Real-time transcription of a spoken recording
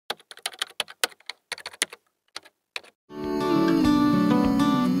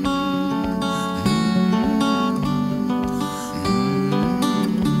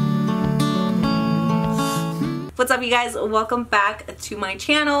What's up, you guys? Welcome back to my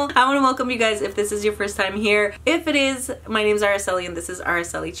channel. I want to welcome you guys if this is your first time here. If it is, my name is Araceli and this is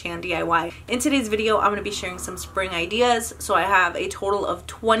Araceli Chan DIY. In today's video, I'm going to be sharing some spring ideas. So I have a total of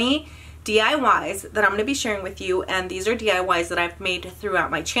 20 DIYs that I'm going to be sharing with you, and these are DIYs that I've made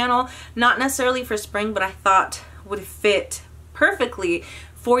throughout my channel. Not necessarily for spring, but I thought would fit perfectly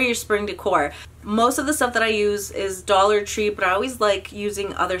for your spring decor. Most of the stuff that I use is Dollar Tree, but I always like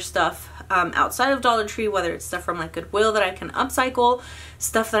using other stuff outside of Dollar Tree, whether it's stuff from like Goodwill that I can upcycle,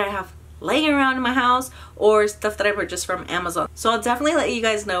 stuff that I have laying around in my house, or stuff that I purchased from Amazon. So I'll definitely let you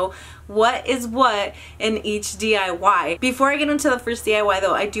guys know what is what in each DIY. Before I get into the first DIY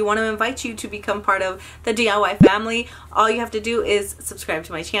though, I do want to invite you to become part of the DIY family. All you have to do is subscribe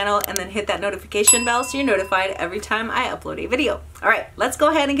to my channel and then hit that notification bell so you're notified every time I upload a video. Alright, let's go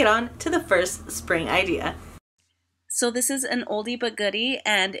ahead and get on to the first spring idea. So this is an oldie but goodie,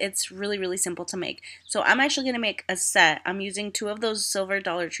 and it's really simple to make. So I'm actually going to make a set. I'm using 2 of those silver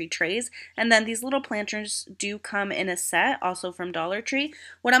Dollar Tree trays, and then these little planters do come in a set, also from Dollar Tree.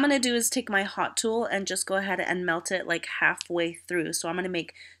 What I'm going to do is take my hot tool and just go ahead and melt it like halfway through. So I'm going to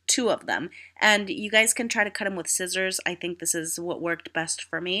make 2 of them, and you guys can try to cut them with scissors. I think this is what worked best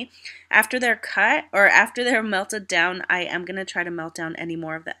for me. After they're cut, or after they're melted down, I am going to try to melt down any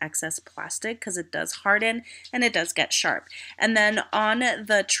more of the excess plastic because it does harden and it does get sharp. And then on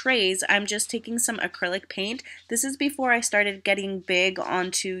the trays, I'm just taking some acrylic paint. This is before I started getting big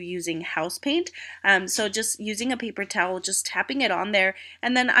onto using house paint. So just using a paper towel, just tapping it on there,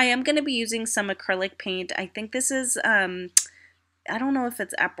 and then I am going to be using some acrylic paint. I think this is I don't know if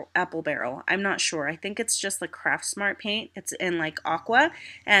it's apple barrel. I'm not sure. I think it's just like Craft Smart paint. It's in like aqua,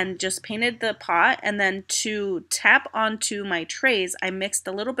 and just painted the pot. And then to tap onto my trays, I mixed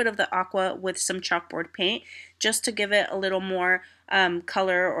a little bit of the aqua with some chalkboard paint just to give it a little more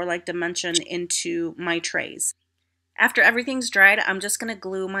color or like dimension into my trays. After everything's dried, I'm just going to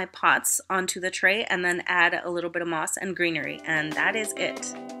glue my pots onto the tray and then add a little bit of moss and greenery, and that is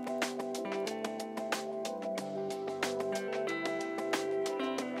it.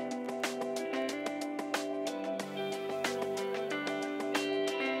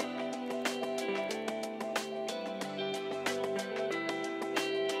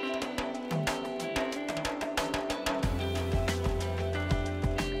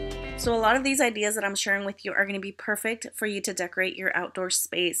 So a lot of these ideas that I'm sharing with you are going to be perfect for you to decorate your outdoor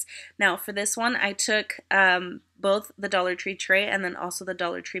space. Now for this one, I took both the Dollar Tree tray and then also the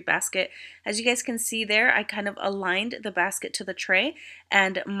Dollar Tree basket. As you guys can see there, I kind of aligned the basket to the tray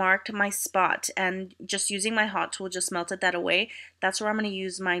and marked my spot, and just using my hot tool just melted that away. That's where I'm going to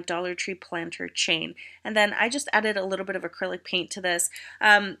use my Dollar Tree planter chain. And then I just added a little bit of acrylic paint to this.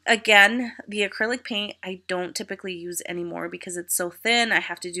 Again, the acrylic paint I don't typically use anymore because it's so thin. I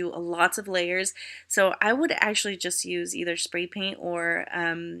have to do lots of layers. So I would actually just use either spray paint or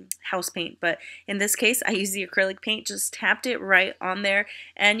house paint. But in this case, I use the acrylic paint, just tapped it right on there,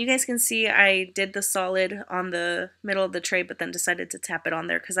 and you guys can see I did the solid on the middle of the tray, but then decided to tap it on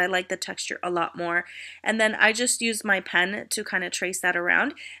there because I like the texture a lot more. And then I just used my pen to kind of trace that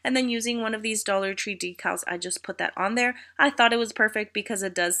around, and then using one of these Dollar Tree decals, I just put that on there. I thought it was perfect because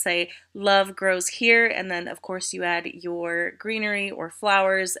it does say love grows here, and then of course you add your greenery or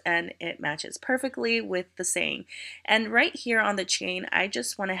flowers and it matches perfectly with the saying. And right here on the chain, I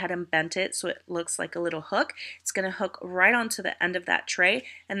just went ahead and bent it so it looks like a little hook. It's going to hook right onto the end of that tray,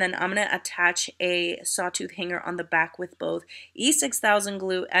 and then I'm going to attach a sawtooth hanger on the back with both E6000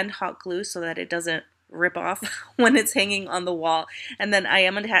 glue and hot glue so that it doesn't rip off when it's hanging on the wall. And then I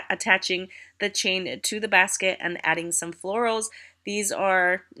am attaching the chain to the basket and adding some florals. These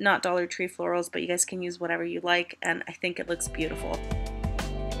are not Dollar Tree florals, but you guys can use whatever you like, and I think it looks beautiful.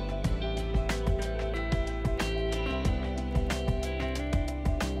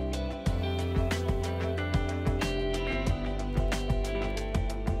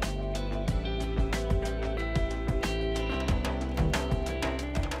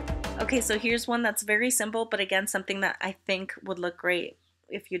 Okay, so here's one that's very simple, but again, something that I think would look great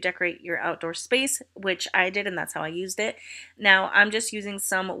if you decorate your outdoor space, which I did, and that's how I used it. Now I'm just using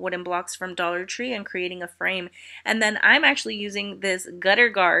some wooden blocks from Dollar Tree and creating a frame, and then I'm actually using this gutter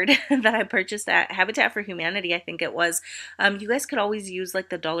guard that I purchased at Habitat for Humanity, I think it was. You guys could always use like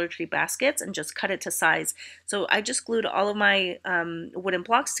the Dollar Tree baskets and just cut it to size. So I just glued all of my wooden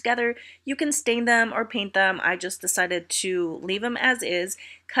blocks together. You can stain them or paint them. I just decided to leave them as is,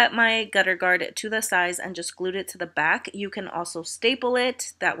 cut my gutter guard to the size, and just glued it to the back. You can also staple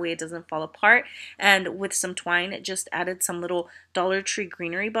it, that way it doesn't fall apart, and with some twine just added some little Dollar Tree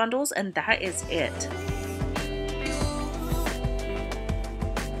greenery bundles, and that is it.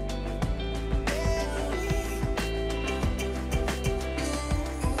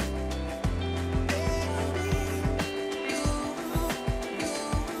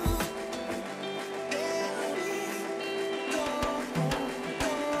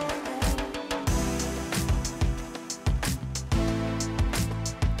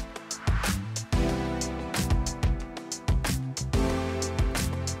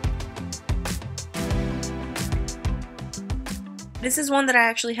 This is one that I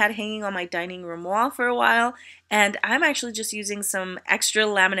actually had hanging on my dining room wall for a while, and I'm actually just using some extra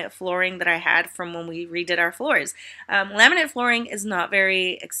laminate flooring that I had from when we redid our floors. Laminate flooring is not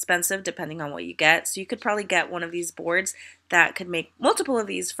very expensive depending on what you get, so you could probably get one of these boards that could make multiple of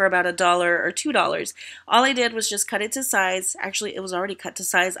these for about $1 or $2. All I did was just cut it to size. Actually, it was already cut to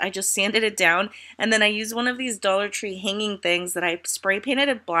size. I just sanded it down, and then I used one of these Dollar Tree hanging things that I spray painted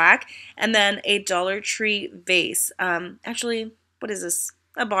it black, and then a Dollar Tree vase. Actually, what is this?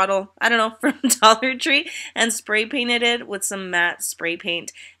 A bottle, I don't know, from Dollar Tree, and spray painted it with some matte spray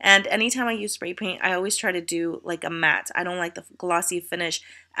paint. And anytime I use spray paint, I always try to do like a matte. I don't like the glossy finish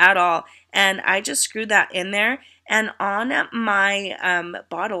at all. And I just screwed that in there. And on my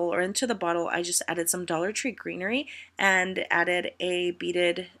bottle, or into the bottle, I just added some Dollar Tree greenery and added a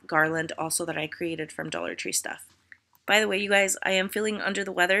beaded garland also that I created from Dollar Tree stuff. By the way, you guys, I am feeling under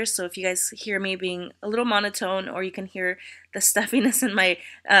the weather, so if you guys hear me being a little monotone or you can hear the stuffiness in my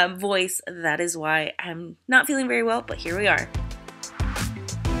voice, that is why. I'm not feeling very well, but here we are.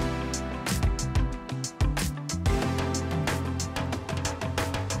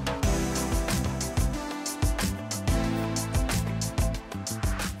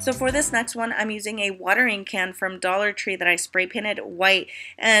 So for this next one, I'm using a watering can from Dollar Tree that I spray painted white.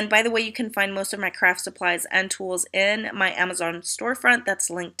 And by the way, you can find most of my craft supplies and tools in my Amazon storefront that's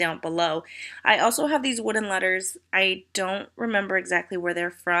linked down below. I also have these wooden letters. I don't remember exactly where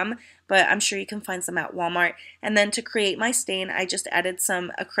they're from, but I'm sure you can find some at Walmart. And then to create my stain, I just added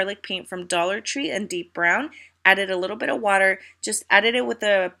some acrylic paint from Dollar Tree in deep brown, added a little bit of water, just added it with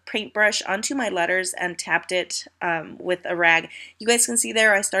a paintbrush onto my letters and tapped it with a rag. You guys can see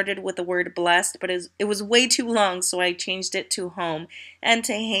there I started with the word blessed, but it was way too long, so I changed it to home. And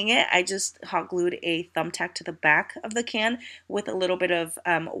to hang it, I just hot glued a thumbtack to the back of the can with a little bit of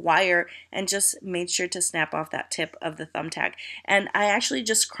wire and just made sure to snap off that tip of the thumbtack. And I actually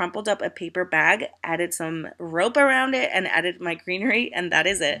just crumpled up a paper bag, added some rope around it, and added my greenery, and that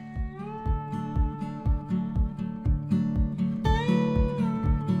is it.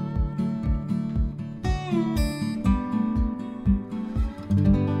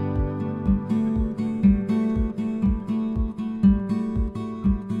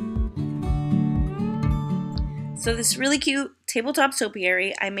 So this really cute tabletop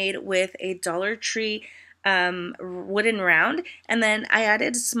topiary I made with a Dollar Tree wooden round, and then I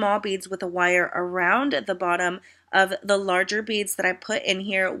added small beads with a wire around the bottom of the larger beads that I put in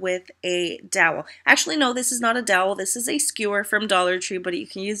here with a dowel. Actually, no, this is not a dowel. This is a skewer from Dollar Tree, but you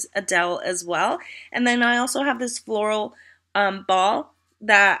can use a dowel as well. And then I also have this floral ball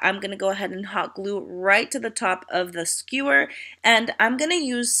that I'm going to go ahead and hot glue right to the top of the skewer. And I'm going to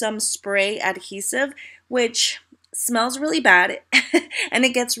use some spray adhesive, which smells really bad and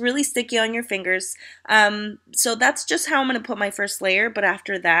it gets really sticky on your fingers. So that's just how I'm going to put my first layer, but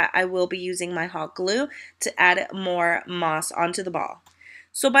after that I will be using my hot glue to add more moss onto the ball.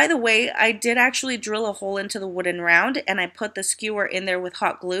 So by the way, I did actually drill a hole into the wooden round and I put the skewer in there with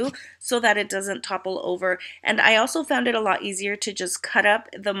hot glue so that it doesn't topple over. And I also found it a lot easier to just cut up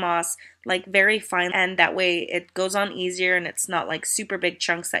the moss like very fine, and that way it goes on easier and it's not like super big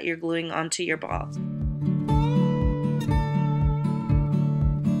chunks that you're gluing onto your ball.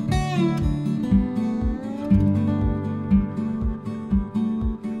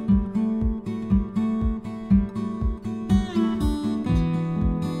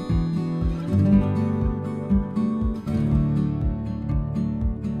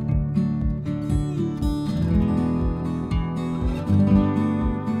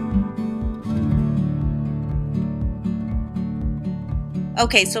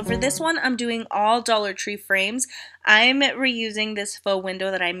 Okay, so for this one, I'm doing all Dollar Tree frames. I'm reusing this faux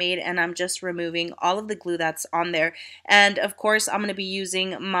window that I made, and I'm just removing all of the glue that's on there. And of course, I'm going to be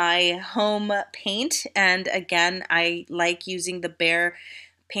using my home paint. And again, I like using the Behr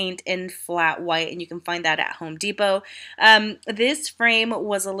paint in flat white, and you can find that at Home Depot. This frame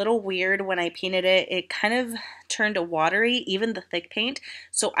was a little weird when I painted it. It kind of turned watery, even the thick paint,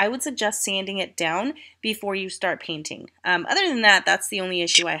 so I would suggest sanding it down before you start painting. Other than that, that's the only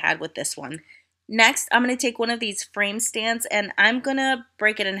issue I had with this one. Next, I'm going to take one of these frame stands and I'm going to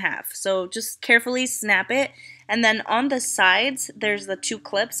break it in half. So just carefully snap it. And then on the sides, there's the two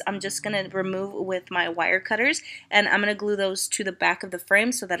clips I'm just going to remove with my wire cutters. And I'm going to glue those to the back of the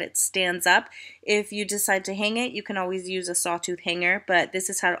frame so that it stands up. If you decide to hang it, you can always use a sawtooth hanger. But this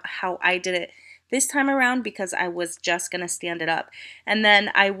is how I did it this time around because I was just going to stand it up. And then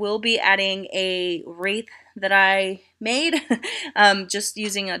I will be adding a wreath that I made just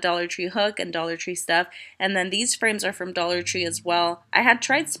using a Dollar Tree hook and Dollar Tree stuff. And then these frames are from Dollar Tree as well. I had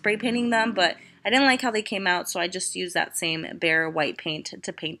tried spray painting them, but I didn't like how they came out, so I just used that same bare white paint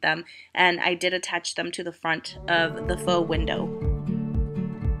to paint them, and I did attach them to the front of the faux window.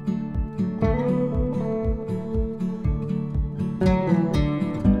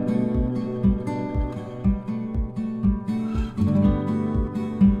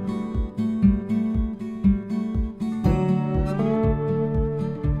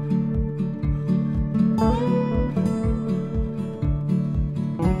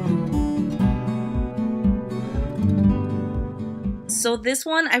 So this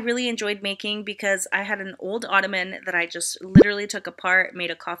one I really enjoyed making because I had an old ottoman that I just literally took apart,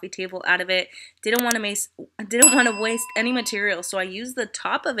 made a coffee table out of it. Didn't want to waste any material, so I used the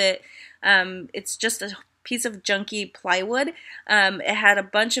top of it. It's just a piece of junky plywood. It had a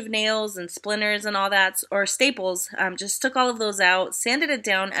bunch of nails and splinters and all that, or staples. Just took all of those out, sanded it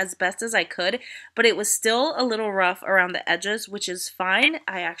down as best as I could, but it was still a little rough around the edges, which is fine.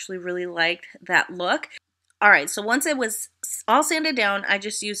 I actually really liked that look. Alright, so once it was all sanded down, I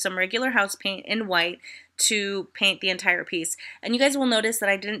just used some regular house paint in white to paint the entire piece. And you guys will notice that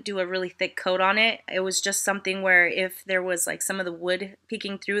I didn't do a really thick coat on it. It was just something where if there was like some of the wood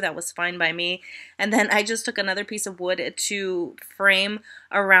peeking through, that was fine by me. And then I just took another piece of wood to frame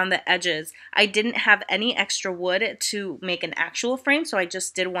around the edges. I didn't have any extra wood to make an actual frame, so I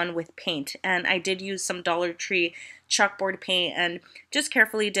just did one with paint. And I did use some Dollar Tree chalkboard paint and just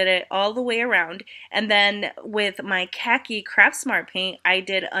carefully did it all the way around. And then with my khaki Craft Smart paint, I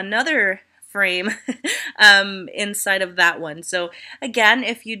did another frame inside of that one. So again,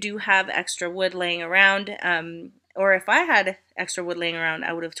 if you do have extra wood laying around, or if I had extra wood laying around,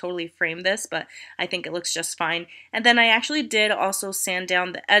 I would have totally framed this, but I think it looks just fine. And then I actually did also sand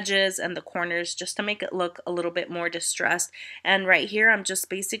down the edges and the corners just to make it look a little bit more distressed. And right here, I'm just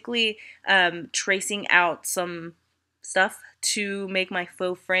basically tracing out some stuff to make my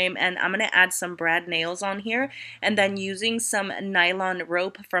faux frame, and I'm going to add some brad nails on here, and then using some nylon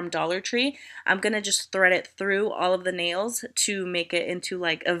rope from Dollar Tree, I'm going to just thread it through all of the nails to make it into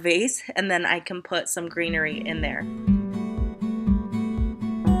like a vase, and then I can put some greenery in there.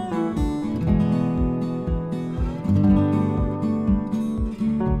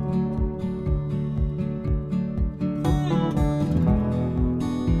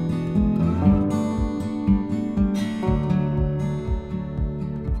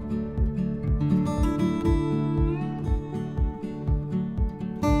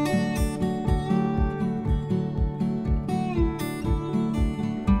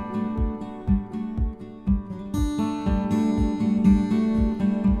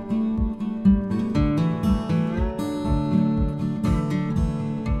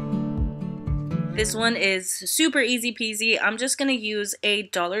 This one is super easy peasy. I'm just going to use a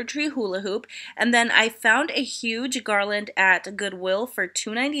Dollar Tree hula hoop, and then I found a huge garland at Goodwill for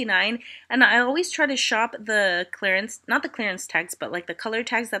 $2.99, and I always try to shop the clearance, not the clearance tags, but like the color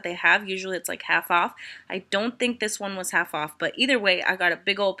tags that they have. Usually it's like half off. I don't think this one was half off, but either way, I got a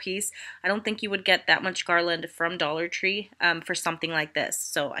big old piece. I don't think you would get that much garland from Dollar Tree for something like this,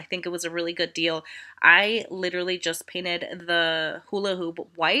 so I think it was a really good deal. I literally just painted the hula hoop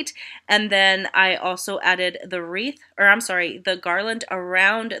white, and then I also added the wreath, or I'm sorry, the garland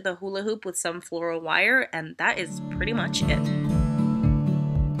around the hula hoop with some floral wire, and that is pretty much it.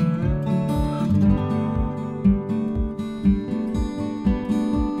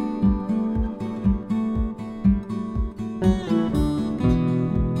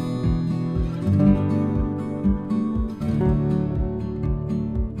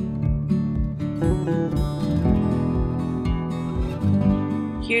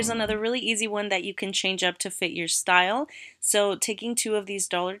 Here's another really easy one that you can change up to fit your style. So taking two of these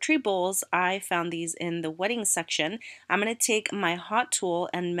Dollar Tree bowls, I found these in the wedding section. I'm going to take my hot tool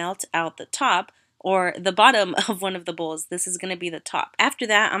and melt out the top or the bottom of one of the bowls. This is going to be the top. After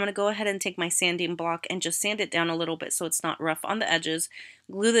that, I'm going to go ahead and take my sanding block and just sand it down a little bit so it's not rough on the edges.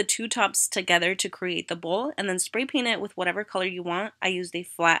 Glue the two tops together to create the bowl, and then spray paint it with whatever color you want. I used a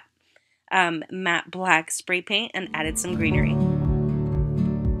flat matte black spray paint and added some greenery.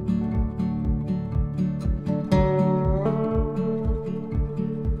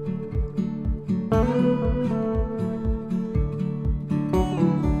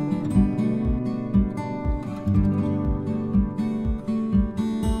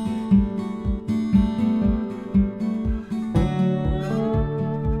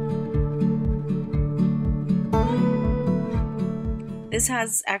 This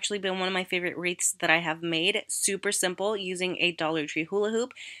has actually been one of my favorite wreaths that I have made. Super simple, using a Dollar Tree hula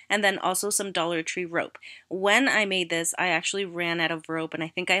hoop and then also some Dollar Tree rope. When I made this, I actually ran out of rope and I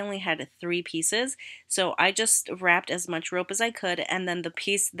think I only had 3 pieces. So I just wrapped as much rope as I could, and then the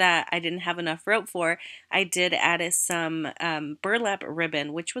piece that I didn't have enough rope for, I did add some burlap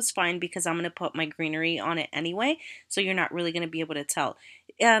ribbon, which was fine because I'm going to put my greenery on it anyway, so you're not really going to be able to tell.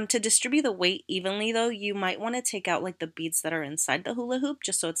 To distribute the weight evenly though, you might want to take out like the beads that are inside the hula hoop,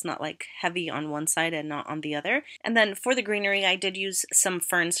 just so it's not like heavy on one side and not on the other. And then for the greenery, I did use some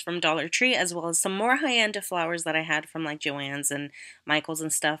ferns from Dollar Tree, as well as some more high-end flowers that I had from like Joann's and Michael's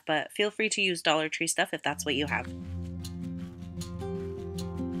and stuff, but feel free to use Dollar Tree stuff if that's what you have.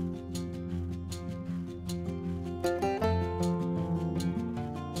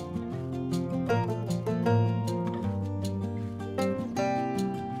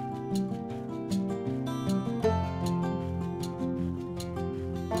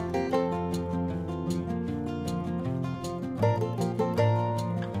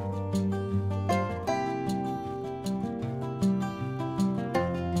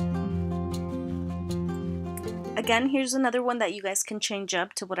 Again, here's another one that you guys can change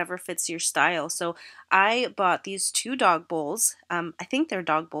up to whatever fits your style. So I bought these 2 dog bowls. I think they're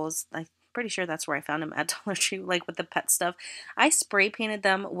dog bowls. I'm pretty sure that's where I found them, at Dollar Tree, like with the pet stuff. I spray painted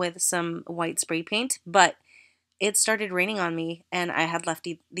them with some white spray paint, but it started raining on me and I had left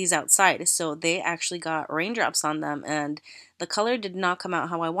these outside, so they actually got raindrops on them and the color did not come out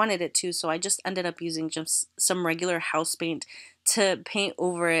how I wanted it to, so I just ended up using just some regular house paint to paint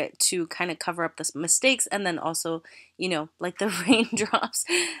over it to kind of cover up the mistakes, and then also, you know, like the raindrops.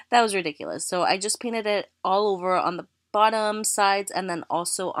 That was ridiculous. So I just painted it all over on the bottom, sides, and then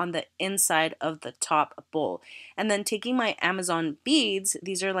also on the inside of the top bowl. And then taking my Amazon beads,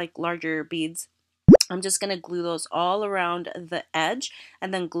 these are like larger beads, I'm just going to glue those all around the edge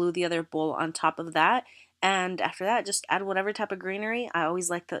and then glue the other bowl on top of that. And after that, just add whatever type of greenery. I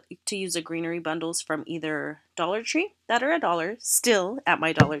always like to use the greenery bundles from either Dollar Tree that are $1 still at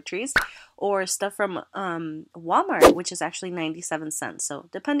my Dollar Trees, or stuff from Walmart, which is actually 97 cents. So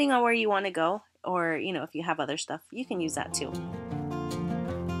depending on where you want to go, or you know, if you have other stuff, you can use that too.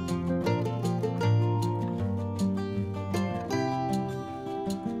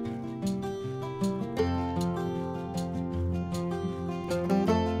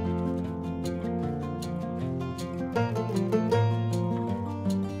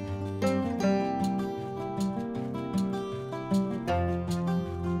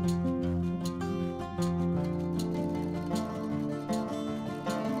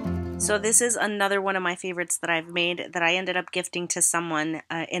 So this is another one of my favorites that I've made that I ended up gifting to someone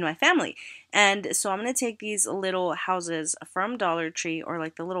in my family. And so I'm going to take these little houses from Dollar Tree, or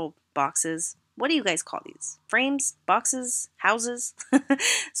like the little boxes. What do you guys call these? Frames? Boxes? Houses?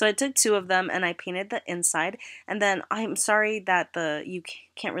 So I took 2 of them and I painted the inside. And then I'm sorry that you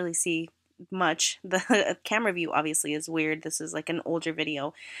can't really see much. The camera view obviously is weird. This is like an older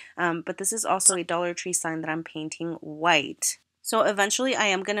video. But this is also a Dollar Tree sign that I'm painting white. So eventually I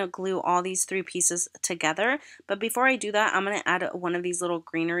am going to glue all these 3 pieces together, but before I do that, I'm going to add one of these little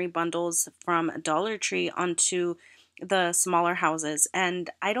greenery bundles from Dollar Tree onto the smaller houses. And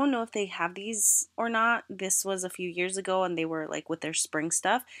I don't know if they have these or not. This was a few years ago and they were like with their spring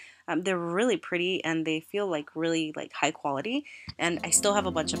stuff. They're really pretty and they feel like really like high quality, and I still have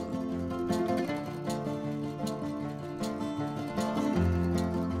a bunch of them.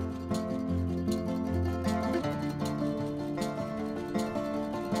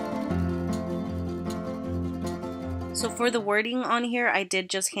 So for the wording on here, I did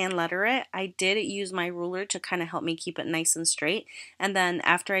just hand letter it. I did use my ruler to kind of help me keep it nice and straight. And then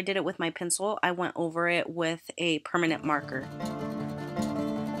after I did it with my pencil, I went over it with a permanent marker.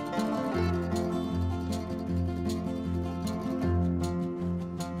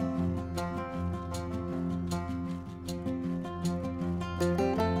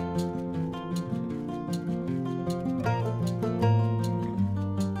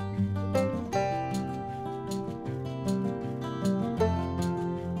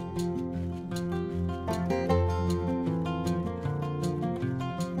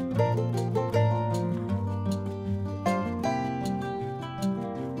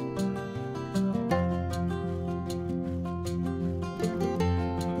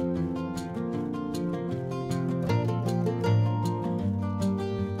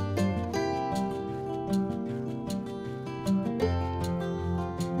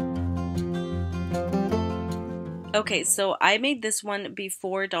 Okay, so I made this one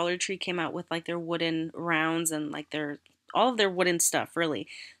before Dollar Tree came out with like their wooden rounds and like their all of their wooden stuff really.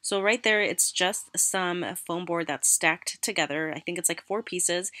 So right there, it's just some foam board that's stacked together. I think it's like 4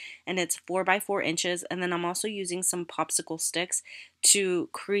 pieces, and it's 4 by 4 inches. And then I'm also using some popsicle sticks to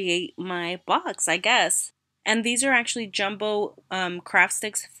create my box, I guess. And these are actually jumbo craft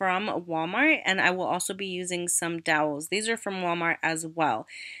sticks from Walmart, and I will also be using some dowels. These are from Walmart as well.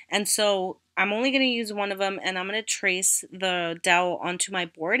 And so I'm only going to use one of them, and I'm going to trace the dowel onto my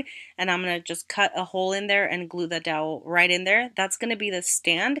board, and I'm going to just cut a hole in there and glue the dowel right in there. That's going to be the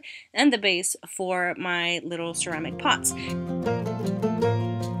stand and the base for my little ceramic pots.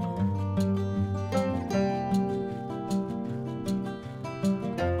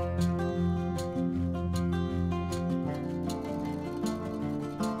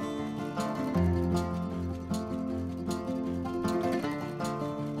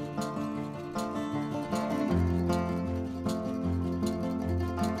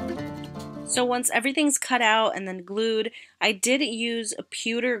 So once everything's cut out and then glued, I did use a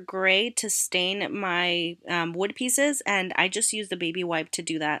pewter gray to stain my wood pieces, and I just used a baby wipe to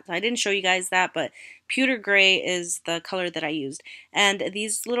do that. So I didn't show you guys that, but pewter gray is the color that I used. And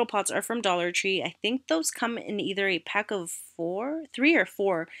these little pots are from Dollar Tree. I think those come in either a pack of 3 or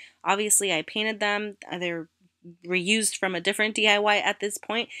 4. Obviously, I painted them. They're reused from a different DIY at this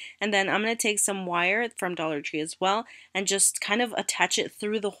point. And then I'm going to take some wire from Dollar Tree as well and just kind of attach it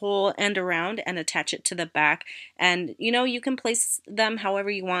through the hole and around and attach it to the back. And you know, you can place them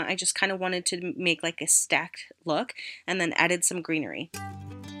however you want. I just kind of wanted to make like a stacked look, and then added some greenery.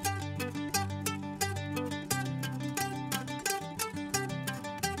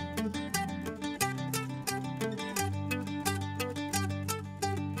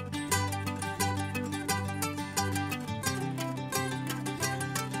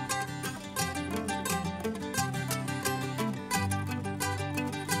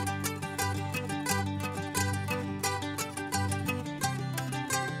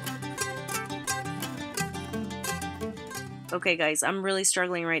 Okay guys, I'm really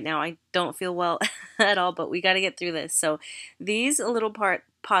struggling right now. I don't feel well at all, but we got to get through this. So these little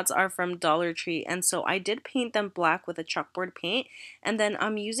pots are from Dollar Tree, and so I did paint them black with a chalkboard paint, and then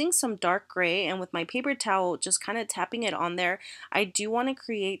I'm using some dark gray, and with my paper towel just kind of tapping it on there. I do want to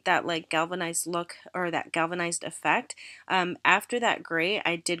create that like galvanized look, or that galvanized effect. After that gray,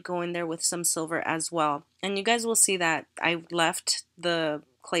 I did go in there with some silver as well, and you guys will see that I left the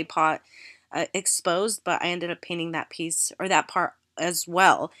clay pot exposed, but I ended up painting that piece, or that part as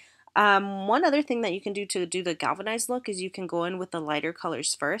well. One other thing that you can do to do the galvanized look is you can go in with the lighter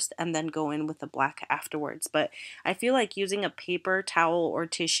colors first and then go in with the black afterwards. But I feel like using a paper towel or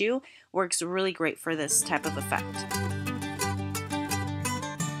tissue works really great for this type of effect.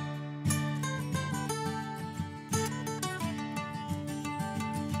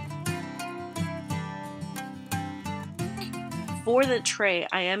 For the tray,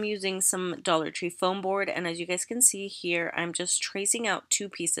 I am using some Dollar Tree foam board, and as you guys can see here, I'm just tracing out 2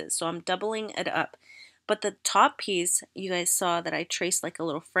 pieces, so I'm doubling it up. But the top piece, you guys saw that I traced like a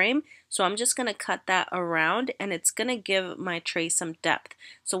little frame, so I'm just going to cut that around, and it's going to give my tray some depth.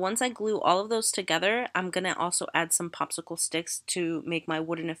 So once I glue all of those together, I'm going to also add some popsicle sticks to make my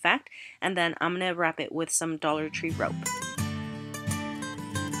wooden effect, and then I'm going to wrap it with some Dollar Tree rope.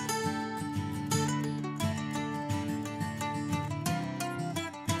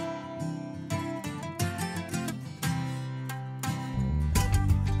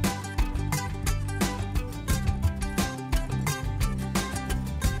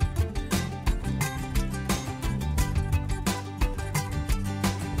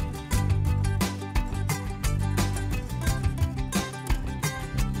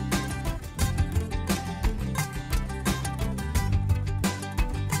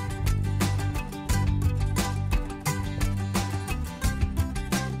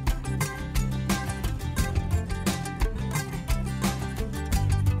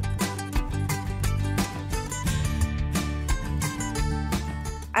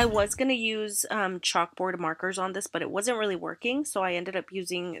 I was going to use chalkboard markers on this, but it wasn't really working, so I ended up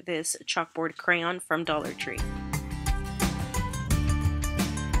using this chalkboard crayon from Dollar Tree.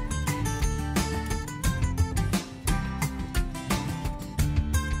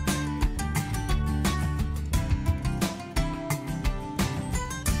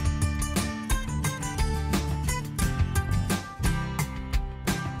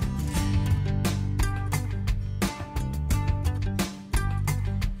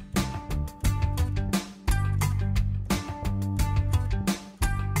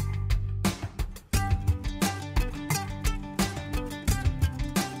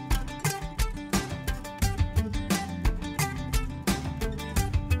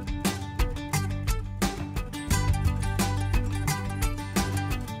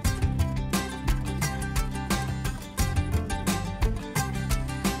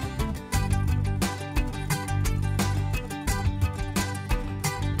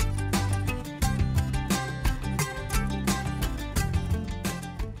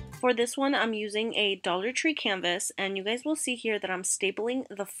 For this one, I'm using a Dollar Tree canvas, and you guys will see here that I'm stapling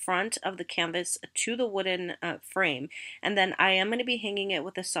the front of the canvas to the wooden frame, and then I am going to be hanging it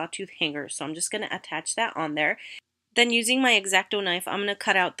with a sawtooth hanger, so I'm just going to attach that on there. Then using my X-Acto knife, I'm going to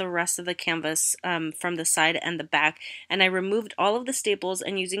cut out the rest of the canvas from the side and the back, and I removed all of the staples,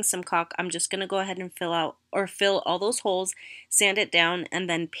 and using some caulk, I'm just going to go ahead and fill all those holes, sand it down, and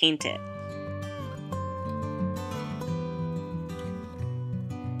then paint it.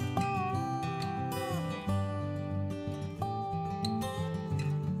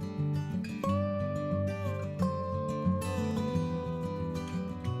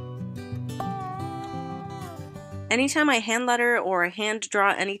 Anytime I hand letter or hand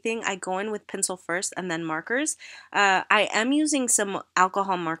draw anything, I go in with pencil first and then markers. I am using some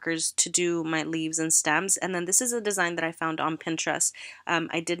alcohol markers to do my leaves and stems, and then this is a design that I found on Pinterest.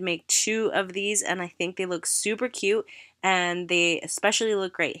 I did make 2 of these, and I think they look super cute, and they especially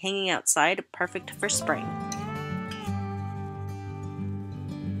look great hanging outside, perfect for spring.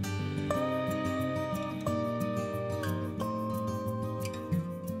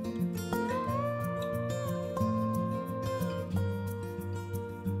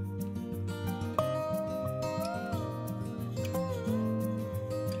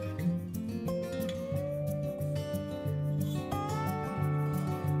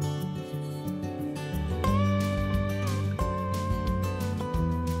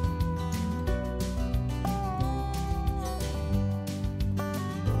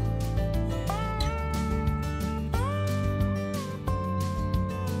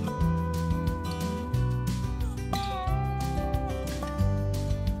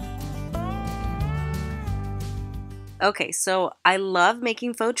 Okay, so I love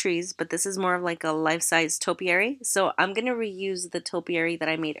making faux trees, but this is more of like a life-size topiary. So I'm going to reuse the topiary that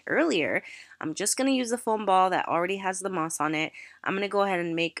I made earlier. I'm just going to use the foam ball that already has the moss on it. I'm going to go ahead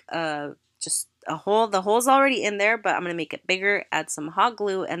and make just a hole. The hole's already in there, but I'm going to make it bigger, add some hot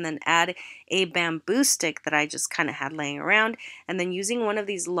glue, and then add a bamboo stick that I just kind of had laying around. And then using one of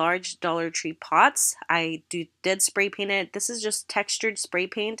these large Dollar Tree pots, I did spray paint it. This is just textured spray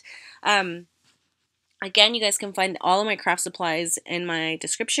paint. Again, you guys can find all of my craft supplies in my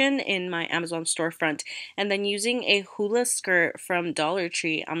description in my Amazon storefront. And then using a hula skirt from Dollar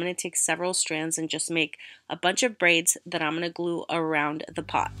Tree, I'm going to take several strands and just make a bunch of braids that I'm going to glue around the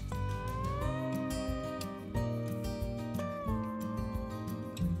pot.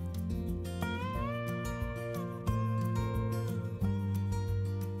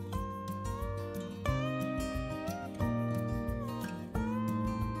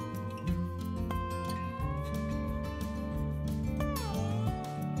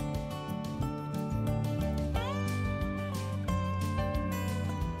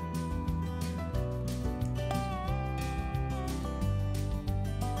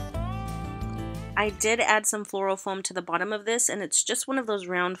 I did add some floral foam to the bottom of this, and it's just one of those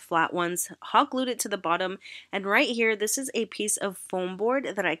round flat ones. Hot glued it to the bottom, and right here this is a piece of foam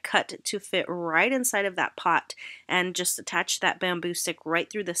board that I cut to fit right inside of that pot, and just attached that bamboo stick right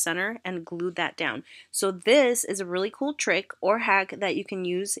through the center and glued that down. So this is a really cool trick or hack that you can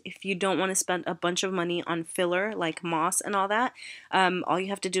use if you don't want to spend a bunch of money on filler like moss and all that. All you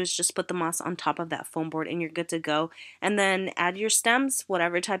have to do is just put the moss on top of that foam board and you're good to go. And then add your stems,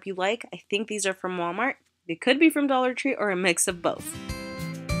 whatever type you like. I think these are from Walmart. They could be from Dollar Tree or a mix of both.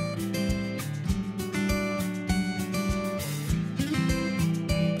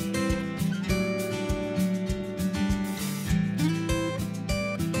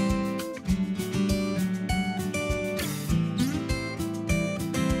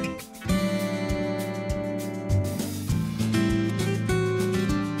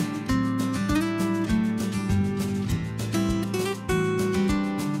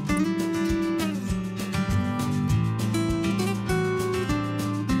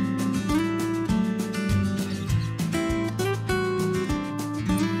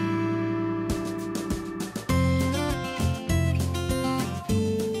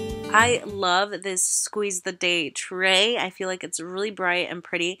 I love this Squeeze the Day tray. I feel like it's really bright and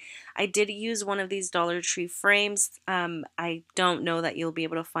pretty. I did use one of these Dollar Tree frames. I don't know that you'll be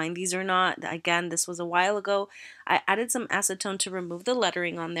able to find these or not. Again, this was a while ago. I added some acetone to remove the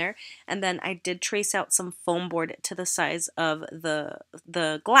lettering on there, and then I did trace out some foam board to the size of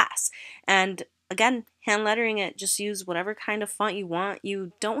the glass. And again, hand lettering it, just use whatever kind of font you want.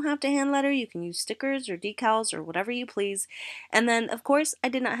 You don't have to hand letter, you can use stickers or decals or whatever you please. And then, of course, I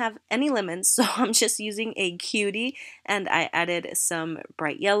did not have any lemons, so I'm just using a cutie, and I added some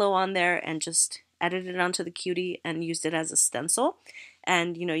bright yellow on there and just added it onto the cutie and used it as a stencil.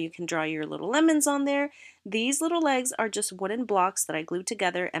 and you know, you can draw your little lemons on there. These little legs are just wooden blocks that I glued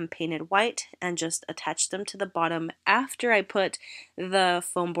together and painted white and just attached them to the bottom after I put the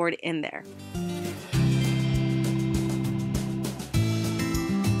foam board in there.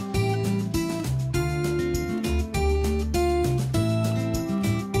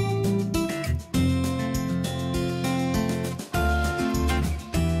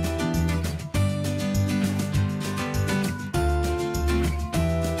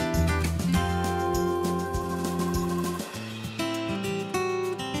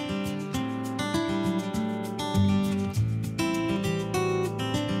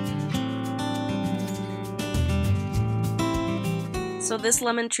 So this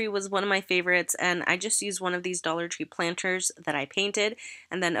lemon tree was one of my favorites, and I just used one of these Dollar Tree planters that I painted,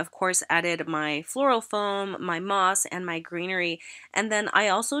 and then of course added my floral foam, my moss, and my greenery. And then I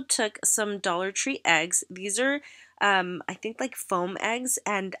also took some Dollar Tree eggs. These are I think like foam eggs,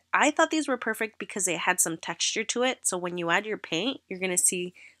 and I thought these were perfect because they had some texture to it. So when you add your paint, you're gonna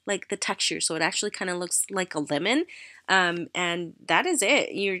see like the texture, so it actually kind of looks like a lemon. And that is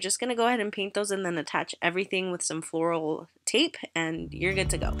it. You're just gonna go ahead and paint those and then attach everything with some floral tape and you're good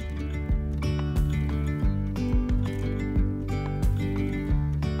to go.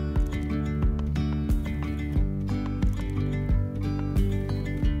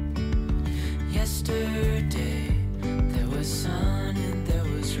 Yesterday there was sun and there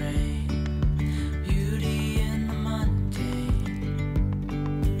was rain, beauty in the mundane,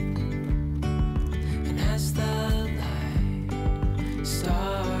 and as the light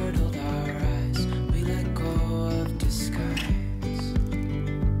startled our eyes, we let go of disguise.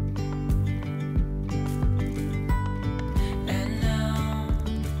 And now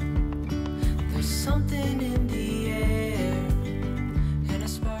there's something in the air, and a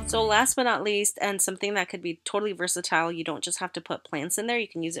spark. So last but not least, and something that could be totally versatile, you don't just have to put plants in there, you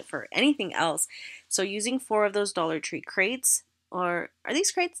can use it for anything else. So using 4 of those Dollar Tree crates, or are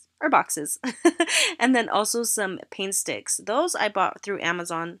these crates or boxes? And then also some paint sticks. Those I bought through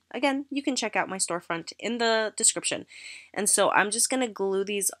Amazon. Again, you can check out my storefront in the description. And so I'm just going to glue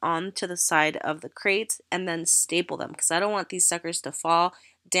these onto the side of the crate and then staple them because I don't want these suckers to fall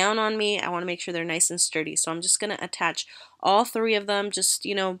down on me. I want to make sure they're nice and sturdy. So I'm just going to attach all 3 of them, just,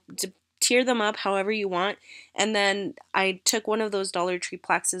 you know, to tier them up however you want. And then I took one of those Dollar Tree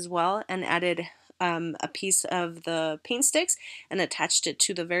plaques as well and added a piece of the paint sticks and attached it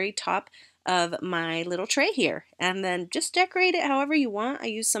to the very top of my little tray here. And then just decorate it however you want. I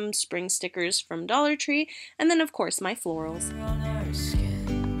used some spring stickers from Dollar Tree, and then of course my florals. On our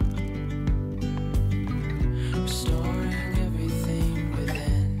skin, restoring everything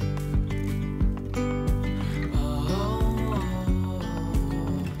within.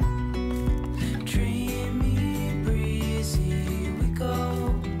 Dreamy, breezy, we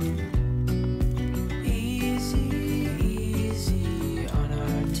go. Easy, easy on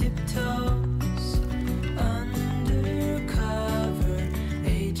our tiptoes. Undercover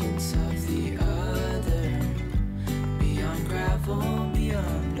agents of the other. Beyond gravel,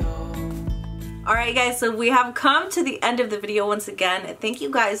 beyond all. Alright guys, so we have come to the end of the video once again. Thank you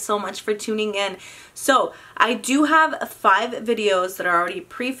guys so much for tuning in. So I do have 5 videos that are already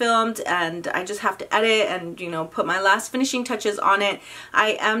pre-filmed and I just have to edit and, you know, put my last finishing touches on it.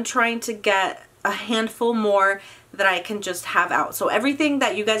 I am trying to get a handful more that I can just have out. So everything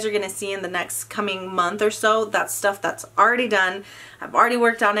that you guys are going to see in the next coming month or so, that's stuff that's already done. I've already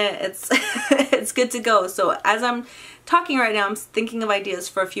worked on it. It's it's good to go. So as I'm talking right now, I'm thinking of ideas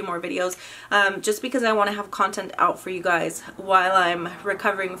for a few more videos, just because I want to have content out for you guys while I'm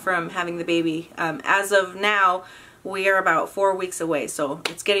recovering from having the baby. As of now, we are about 4 weeks away, so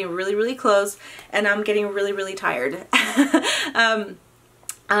it's getting really, really close, and I'm getting really, really tired.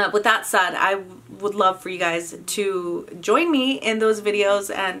 With that said, I would love for you guys to join me in those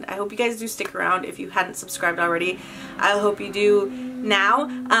videos, and I hope you guys do stick around if you hadn't subscribed already. I hope you do now.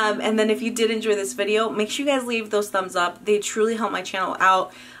 And then if you did enjoy this video, make sure you guys leave those thumbs up. They truly help my channel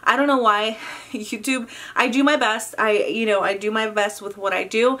out. I don't know why YouTube, I do my best. I do my best with what I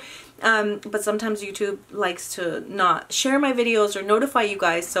do. But sometimes YouTube likes to not share my videos or notify you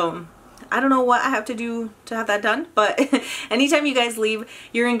guys, so I don't know what I have to do to have that done, but anytime you guys leave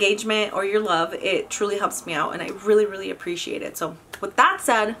your engagement or your love, it truly helps me out and I really, really appreciate it. So with that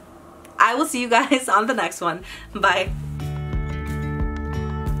said, I will see you guys on the next one. Bye.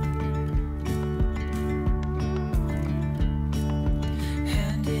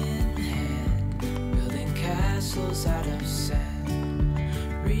 Hand in hand, building castles out of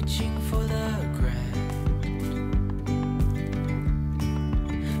sand, reaching for